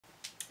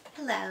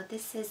Hello,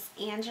 this is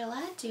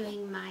Angela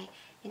doing my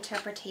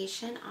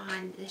interpretation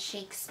on the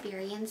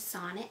Shakespearean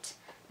Sonnet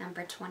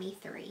number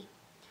 23.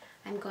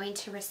 I'm going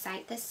to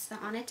recite this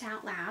sonnet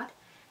out loud,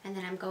 and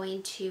then I'm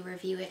going to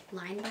review it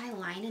line by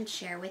line and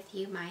share with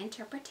you my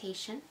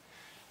interpretation,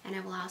 and I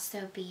will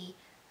also be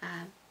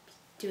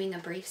doing a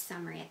brief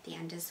summary at the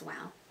end as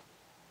well.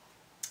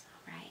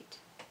 All right,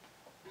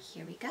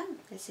 here we go.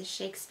 This is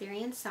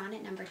Shakespearean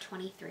Sonnet number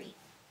 23.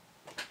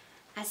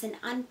 As an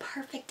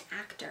unperfect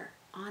actor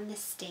on the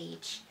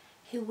stage,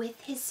 who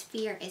with his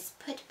fear is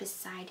put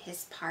beside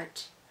his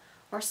part,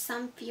 or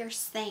some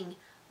fierce thing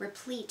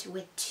replete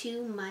with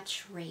too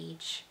much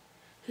rage,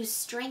 whose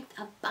strength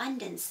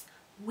abundance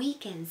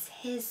weakens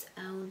his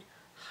own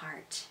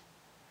heart.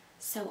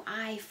 So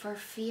I, for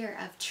fear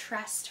of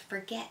trust,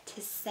 forget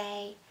to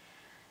say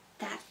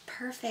that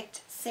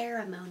perfect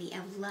ceremony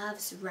of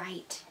love's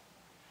rite,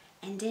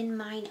 and in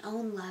mine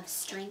own love's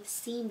strength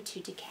seem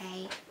to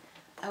decay,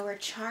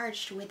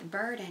 o'ercharged with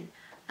burden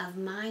of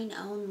mine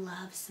own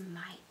love's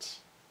might.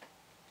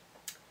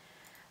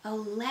 Oh,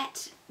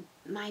 let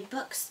my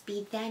books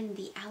be then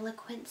the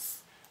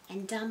eloquence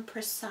and dumb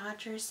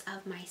presagers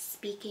of my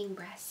speaking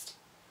breast,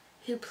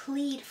 who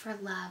plead for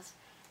love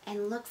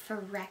and look for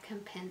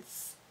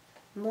recompense,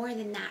 more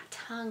than that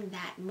tongue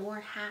that more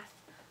hath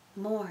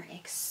more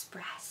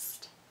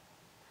expressed.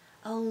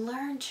 Oh,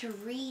 learn to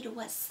read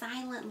what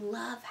silent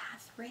love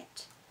hath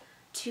writ,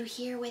 to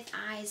hear with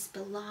eyes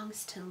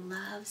belongs to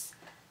love's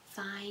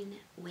fine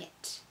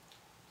wit.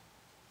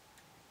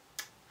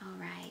 All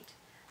right,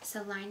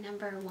 so line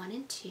number 1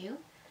 and 2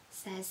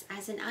 says,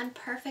 as an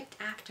unperfect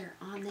actor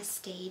on the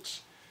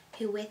stage,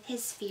 who with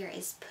his fear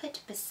is put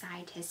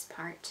beside his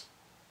part.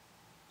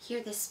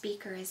 Here the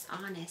speaker is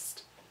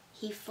honest.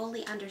 He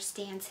fully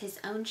understands his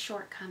own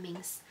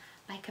shortcomings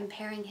by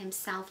comparing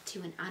himself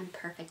to an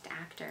unperfect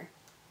actor.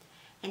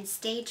 And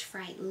stage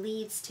fright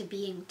leads to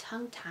being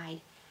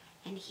tongue-tied,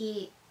 and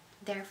he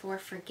therefore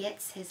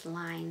forgets his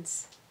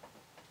lines.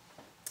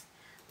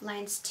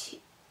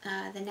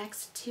 The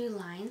next two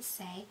lines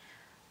say,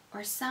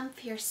 or some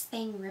fierce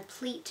thing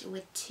replete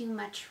with too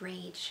much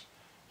rage,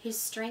 whose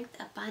strength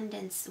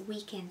abundance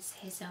weakens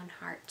his own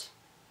heart.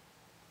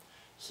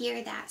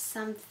 Here that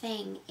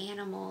something,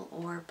 animal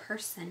or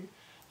person,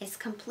 is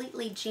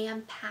completely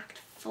jam-packed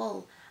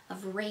full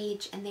of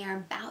rage, and they are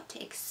about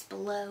to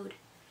explode.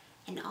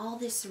 And all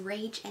this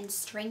rage and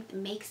strength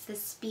makes the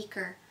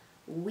speaker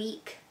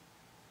weak,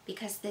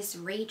 because this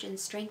rage and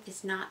strength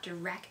is not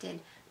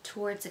directed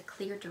towards a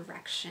clear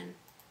direction.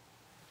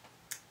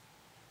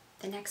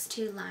 The next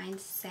two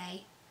lines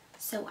say,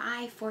 so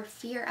I, for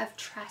fear of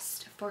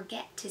trust,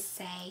 forget to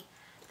say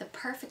the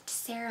perfect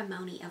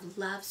ceremony of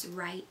love's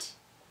rite.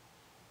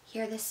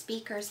 Here the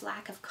speaker's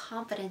lack of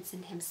confidence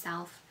in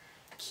himself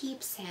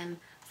keeps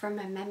him from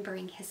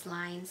remembering his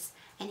lines,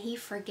 and he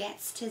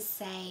forgets to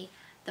say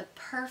the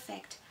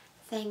perfect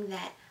thing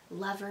that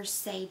lovers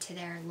say to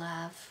their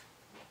love.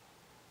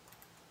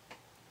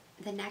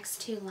 The next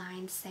two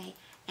lines say,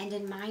 and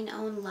in mine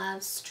own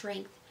love's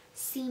strength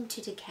seem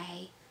to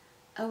decay,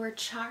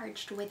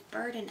 o'ercharged with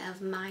burden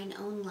of mine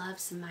own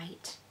love's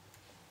might.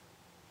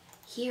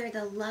 Here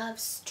the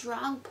love's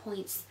strong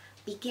points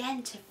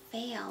begin to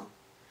fail,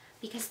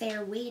 because they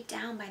are weighed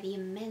down by the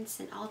immense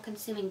and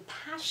all-consuming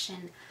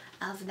passion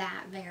of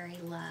that very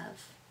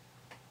love.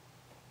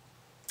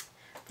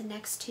 The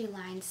next two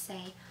lines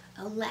say,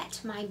 oh,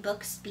 let my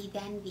books be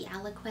then the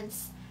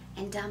eloquence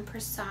and dumb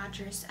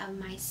presagers of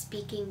my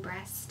speaking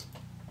breast.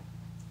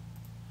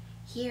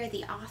 Here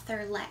the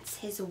author lets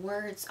his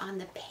words on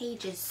the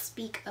pages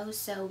speak oh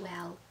so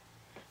well,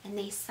 and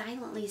they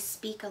silently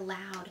speak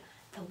aloud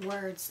the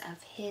words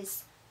of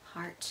his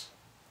heart.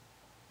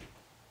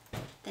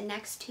 The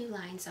next two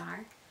lines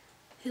are,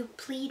 who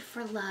plead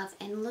for love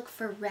and look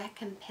for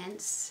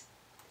recompense,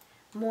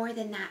 more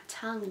than that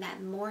tongue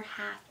that more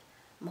hath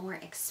more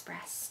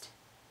expressed.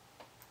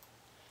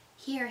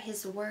 Here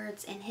his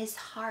words and his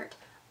heart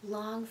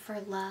long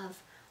for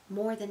love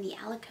more than the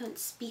eloquent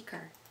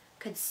speaker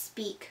could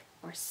speak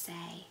or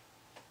say.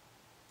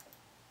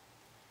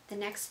 The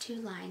next two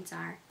lines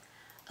are,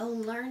 oh,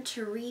 learn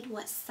to read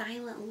what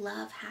silent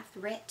love hath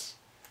writ,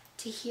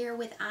 to hear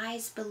with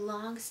eyes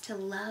belongs to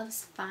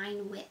love's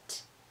fine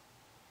wit.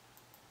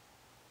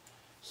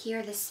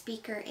 Here the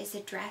speaker is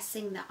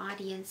addressing the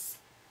audience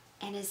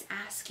and is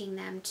asking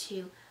them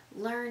to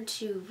learn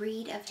to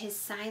read of his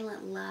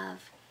silent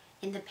love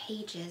in the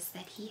pages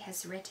that he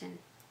has written.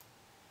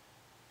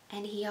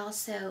 And he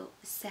also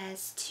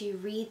says to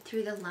read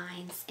through the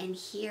lines and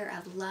hear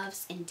of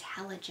love's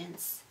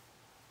intelligence.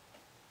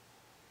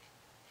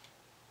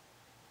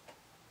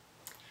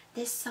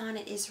 This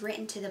sonnet is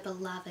written to the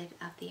beloved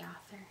of the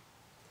author.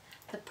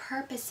 The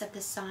purpose of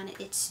the sonnet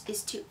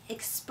is to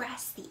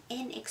express the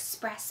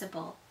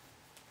inexpressible.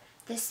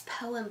 This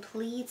poem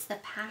pleads the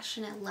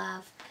passionate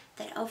love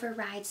that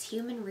overrides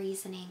human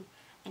reasoning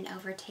and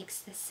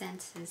overtakes the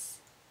senses.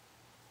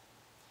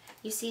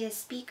 You see, the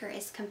speaker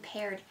is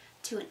compared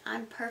to an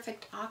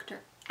unperfect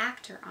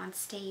actor on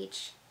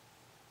stage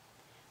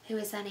who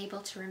is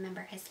unable to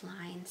remember his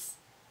lines.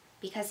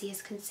 because he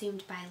is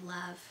consumed by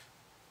love.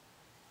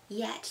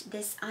 Yet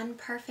this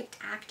unperfect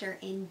actor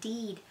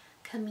indeed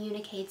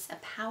communicates a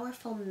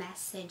powerful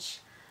message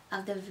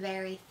of the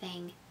very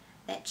thing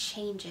that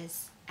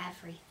changes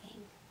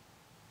everything.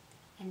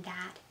 And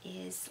that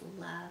is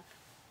love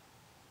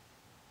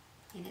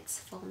in its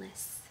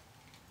fullness.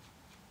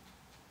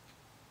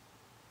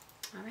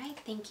 All right,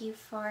 thank you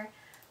for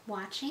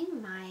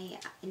watching my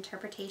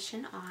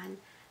interpretation on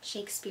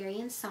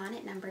Shakespearean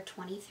Sonnet number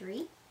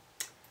 23.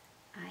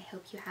 I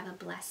hope you have a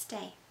blessed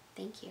day.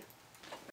 Thank you.